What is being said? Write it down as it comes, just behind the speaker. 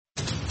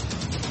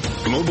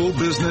Global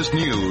business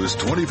news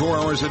 24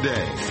 hours a day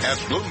at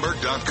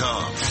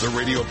Bloomberg.com, the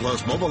Radio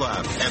Plus mobile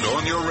app, and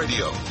on your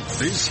radio.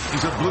 This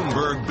is a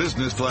Bloomberg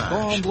Business Flash.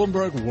 From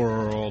Bloomberg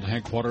World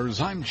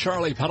Headquarters, I'm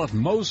Charlie Pellet.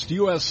 Most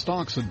U.S.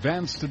 stocks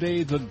advanced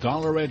today. The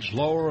dollar edged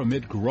lower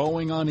amid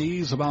growing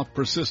unease about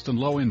persistent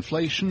low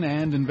inflation,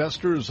 and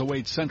investors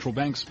await central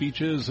bank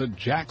speeches at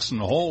Jackson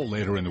Hole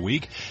later in the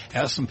week.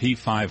 S&P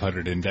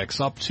 500 index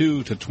up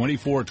 2 to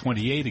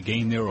 2428, a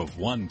gain there of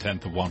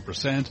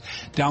 0.1%.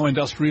 Dow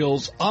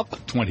Industrials up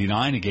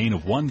 29, a gain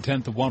of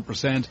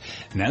 0.1%.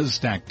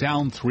 NASDAQ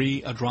down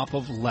 3, a drop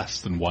of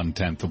less than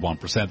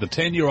 0.1%. The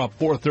 10-year up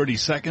 4/30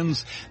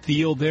 seconds. The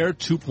yield there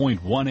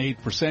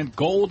 2.18%.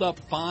 Gold up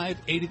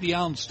 5.80 the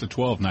ounce to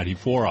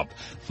 12.94, up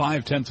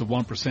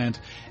 0.5%,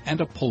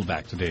 and a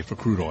pullback today for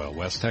crude oil.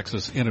 West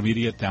Texas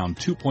Intermediate down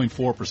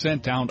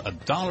 2.4%, down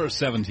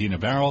 $1.17 a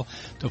barrel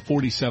to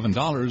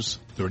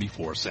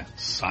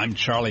 $47.34. I'm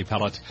Charlie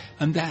Pellet,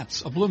 and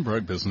that's a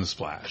Bloomberg Business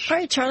Flash. All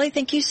right, Charlie,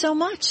 thank you so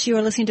much. You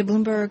are listening to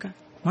Bloomberg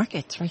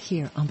Markets right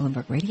here on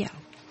Bloomberg Radio.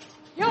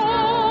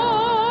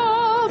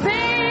 You'll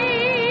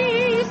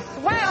be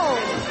swell.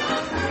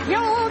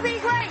 You'll be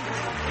great.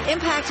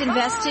 Impact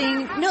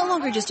investing, no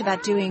longer just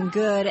about doing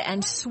good,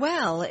 and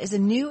Swell is a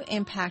new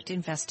impact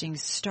investing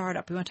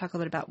startup. We want to talk a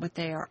little bit about what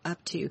they are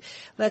up to.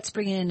 Let's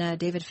bring in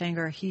David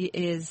Fanger. He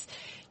is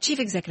Chief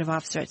Executive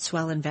Officer at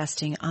Swell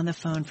Investing on the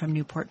phone from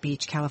Newport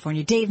Beach,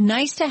 California. Dave,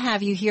 nice to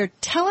have you here.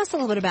 Tell us a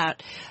little bit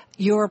about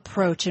your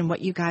approach and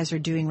what you guys are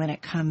doing when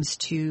it comes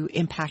to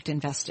impact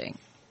investing.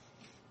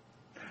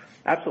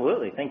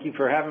 Absolutely. Thank you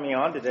for having me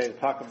on today to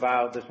talk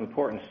about this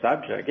important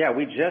subject. Yeah,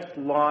 we just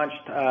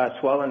launched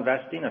Swell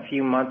Investing a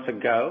few months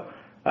ago.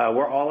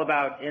 We're all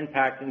about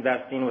impact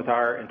investing with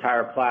our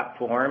entire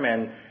platform,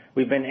 and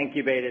we've been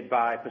incubated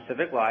by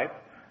Pacific Life.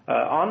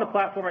 On the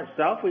platform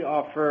itself, we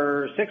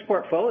offer 6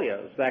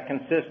 portfolios that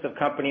consist of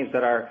companies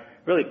that are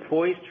really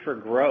poised for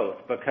growth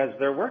because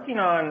they're working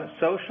on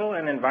social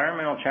and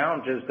environmental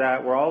challenges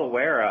that we're all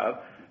aware of,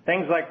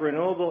 things like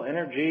renewable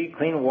energy,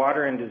 clean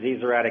water, and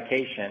disease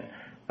eradication.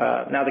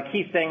 Now, the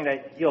key thing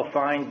that you'll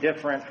find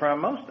different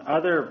from most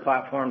other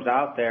platforms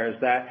out there is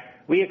that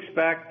we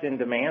expect and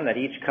demand that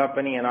each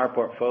company in our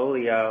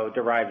portfolio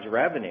derives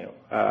revenue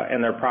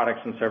in their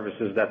products and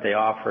services that they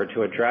offer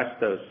to address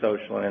those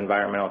social and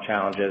environmental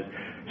challenges.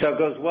 So it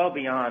goes well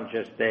beyond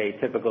just a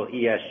typical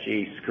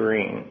ESG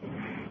screen.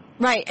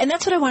 Right, and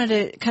that's what I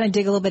wanted to kind of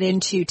dig a little bit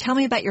into. Tell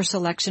me about your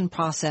selection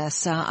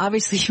process.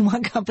 Obviously, you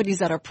want companies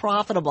that are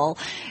profitable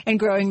and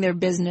growing their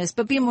business,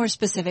 but be more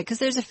specific because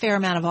there's a fair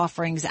amount of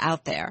offerings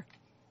out there.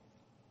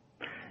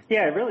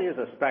 Yeah, it really is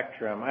a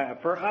spectrum.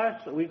 For us,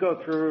 we go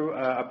through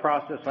a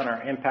process on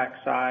our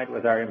impact side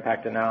with our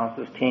impact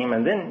analysis team,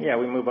 and then,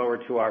 we move over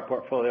to our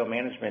portfolio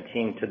management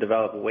team to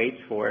develop weights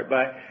for it.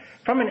 But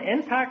from an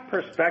impact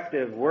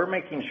perspective, we're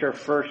making sure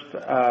first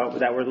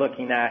that we're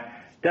looking at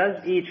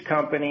does each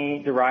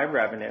company derive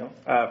revenue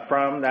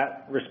from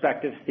that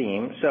respective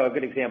theme? So a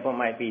good example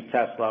might be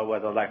Tesla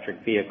with electric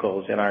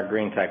vehicles in our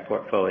green tech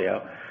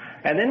portfolio.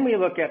 And then we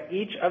look at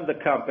each of the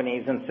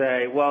companies and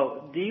say,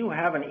 well, do you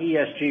have an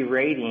ESG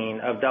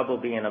rating of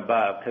BB and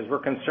above? Because we're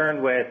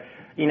concerned with,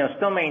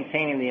 still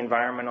maintaining the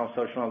environmental,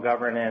 social, and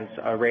governance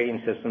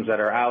rating systems that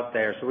are out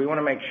there. So we want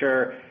to make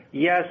sure,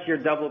 yes, you're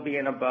BB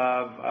and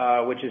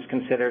above, which is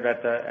considered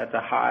at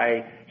the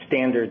high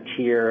standard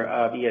tier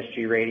of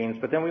ESG ratings.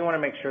 But then we want to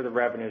make sure the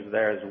revenue's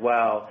there as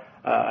well,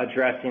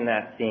 addressing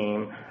that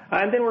theme.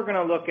 And then we're going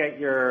to look at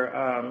your,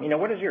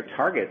 what is your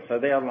targets? Are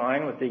they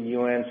aligned with the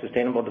UN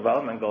Sustainable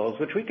Development Goals,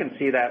 which we can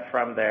see that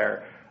from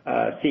their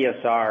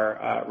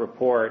CSR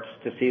reports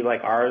to see,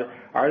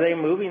 are they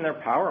moving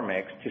their power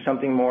mix to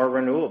something more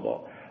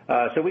renewable?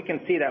 So we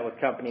can see that with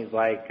companies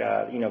like,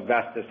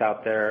 Vestas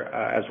out there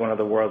as one of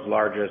the world's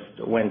largest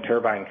wind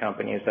turbine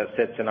companies that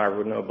sits in our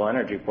renewable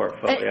energy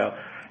portfolio.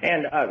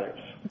 And others.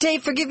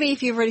 Dave, forgive me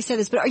if you've already said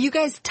this, but are you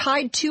guys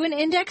tied to an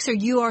index, or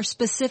you are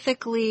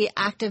specifically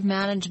active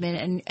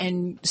management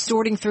and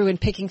sorting through and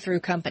picking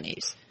through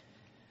companies?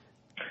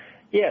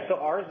 Yeah, so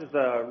ours is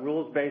a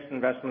rules-based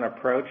investment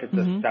approach. It's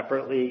a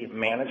separately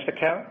managed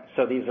account.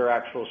 So these are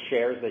actual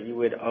shares that you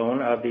would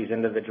own of these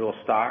individual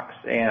stocks.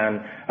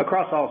 And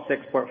across all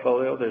 6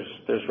 portfolios,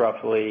 there's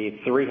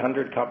roughly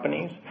 300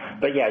 companies.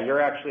 But yeah,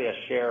 you're actually a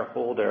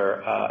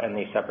shareholder in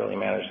these separately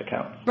managed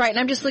accounts. Right, and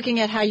I'm just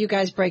looking at how you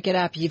guys break it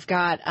up. You've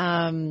got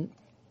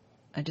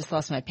I just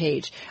lost my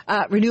page.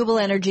 Renewable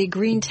energy,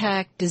 green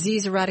tech,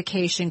 disease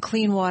eradication,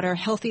 clean water,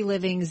 healthy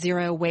living,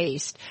 zero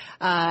waste.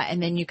 And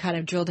then you kind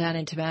of drill down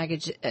into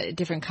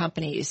different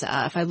companies.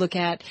 If I look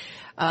at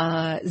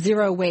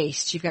zero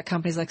waste, you've got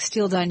companies like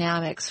Steel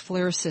Dynamics,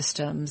 Flare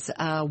Systems,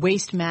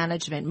 Waste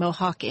Management,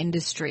 Mohawk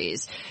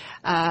Industries.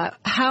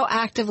 How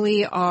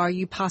actively are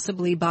you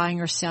possibly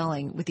buying or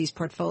selling with these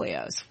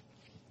portfolios?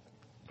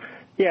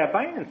 Yeah,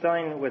 buying and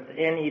selling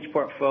within each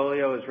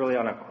portfolio is really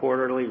on a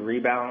quarterly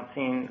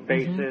rebalancing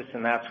basis,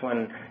 and that's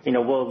when,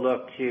 we'll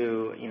look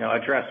to,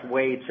 address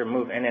weights or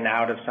move in and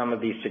out of some of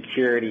these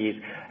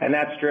securities, and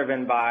that's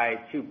driven by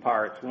two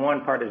parts.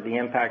 One part is the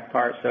impact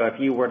part, so if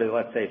you were to,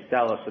 let's say,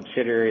 sell a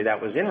subsidiary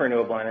that was in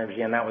renewable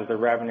energy and that was the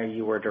revenue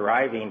you were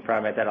deriving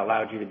from it that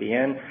allowed you to be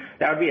in,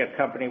 that would be a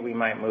company we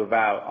might move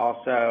out.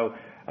 Also,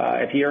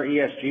 if your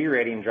ESG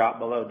rating dropped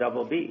below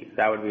BB,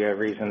 that would be a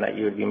reason that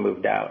you would be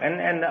moved out.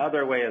 And the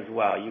other way as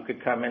well. You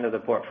could come into the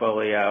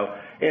portfolio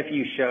if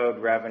you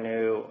showed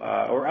revenue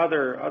or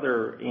other,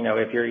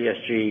 if your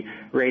ESG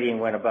rating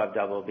went above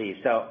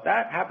BB. So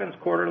that happens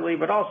quarterly,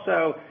 but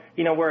also,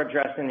 we're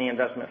addressing the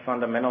investment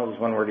fundamentals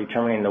when we're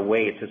determining the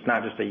weights. It's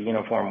not just a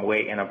uniform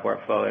weight in a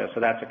portfolio. So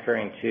that's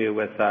occurring too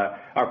with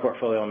our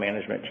portfolio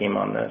management team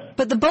on this.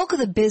 But the bulk of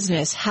the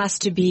business has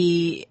to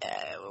be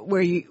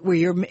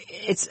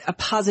it's a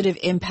positive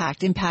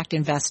impact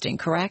investing,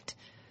 correct?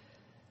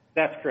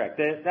 That's correct.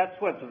 That's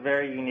what's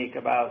very unique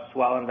about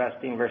Swell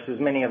investing versus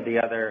many of the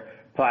other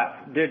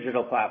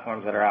digital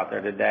platforms that are out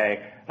there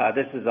today.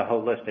 This is a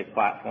holistic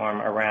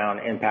platform around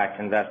impact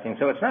investing.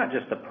 So it's not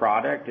just the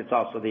product, it's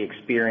also the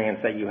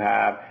experience that you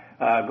have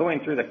going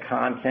through the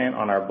content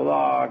on our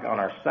blog, on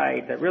our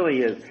site, that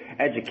really is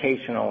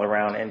educational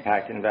around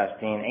impact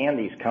investing and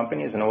these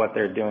companies and what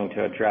they're doing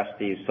to address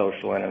these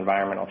social and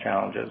environmental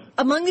challenges.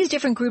 Among these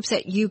different groups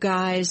that you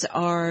guys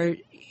are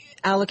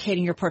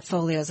allocating your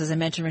portfolios, as I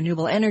mentioned,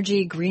 renewable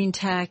energy, green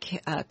tech,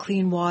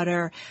 clean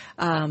water,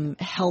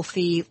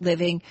 healthy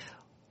living,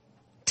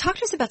 talk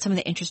to us about some of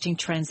the interesting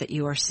trends that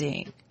you are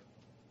seeing.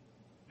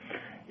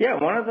 Yeah,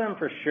 one of them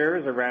for sure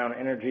is around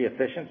energy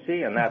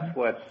efficiency, and that's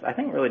what's, I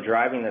think, really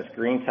driving this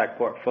green tech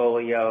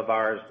portfolio of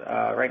ours.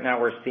 Right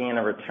now we're seeing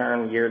a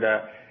return year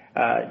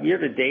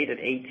to date at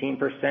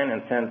 18%,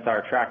 and since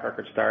our track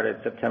record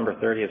started September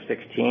 30th,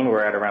 2016,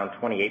 we're at around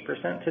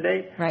 28% to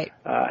date. Right.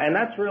 And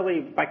that's really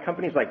by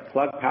companies like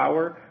Plug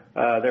Power.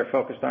 They're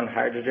focused on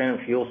hydrogen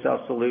and fuel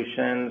cell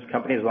solutions.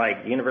 Companies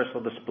like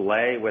Universal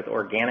Display with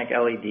organic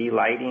LED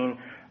lighting.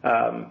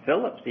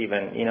 Philips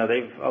even,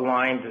 they've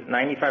aligned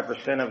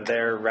 95% of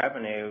their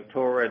revenue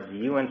towards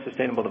UN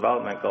Sustainable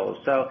Development Goals.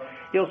 So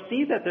you'll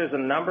see that there's a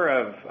number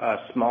of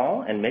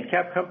small and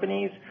mid-cap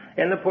companies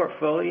in the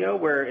portfolio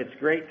where it's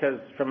great because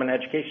from an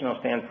educational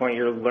standpoint,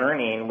 you're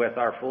learning with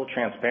our full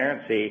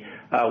transparency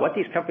what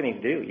these companies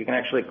do. You can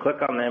actually click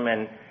on them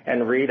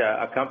and read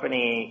a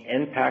company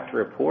impact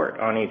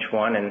report on each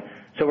one. And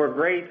so we're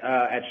great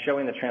at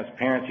showing the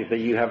transparency so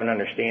you have an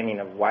understanding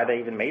of why they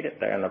even made it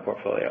there in the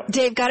portfolio.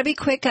 Dave, got to be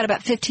quick, got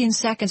about 15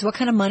 seconds. What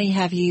kind of money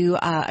have you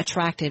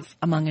attracted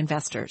among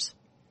investors?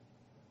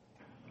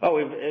 Oh,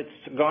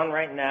 it's gone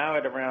right now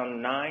at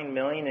around $9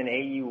 million in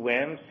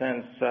AUM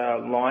since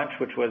launch,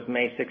 which was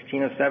May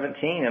 16 of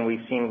 17, and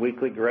we've seen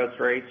weekly growth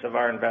rates of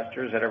our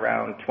investors at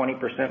around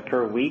 20%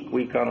 per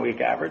week-on-week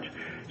average.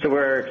 So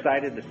we're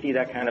excited to see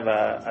that kind of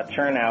a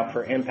turnout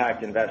for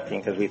impact investing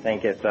because we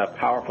think it's a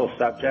powerful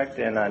subject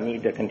and a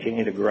need to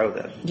continue to grow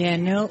this. Yeah,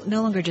 no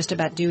longer just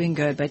about doing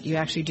good, but you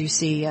actually do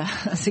see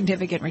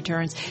significant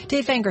returns.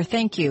 Dave Fanger,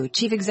 thank you.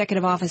 Chief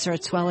Executive Officer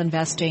at Swell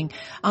Investing,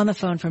 on the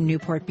phone from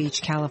Newport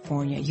Beach,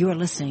 California. You are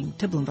listening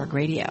to Bloomberg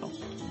Radio.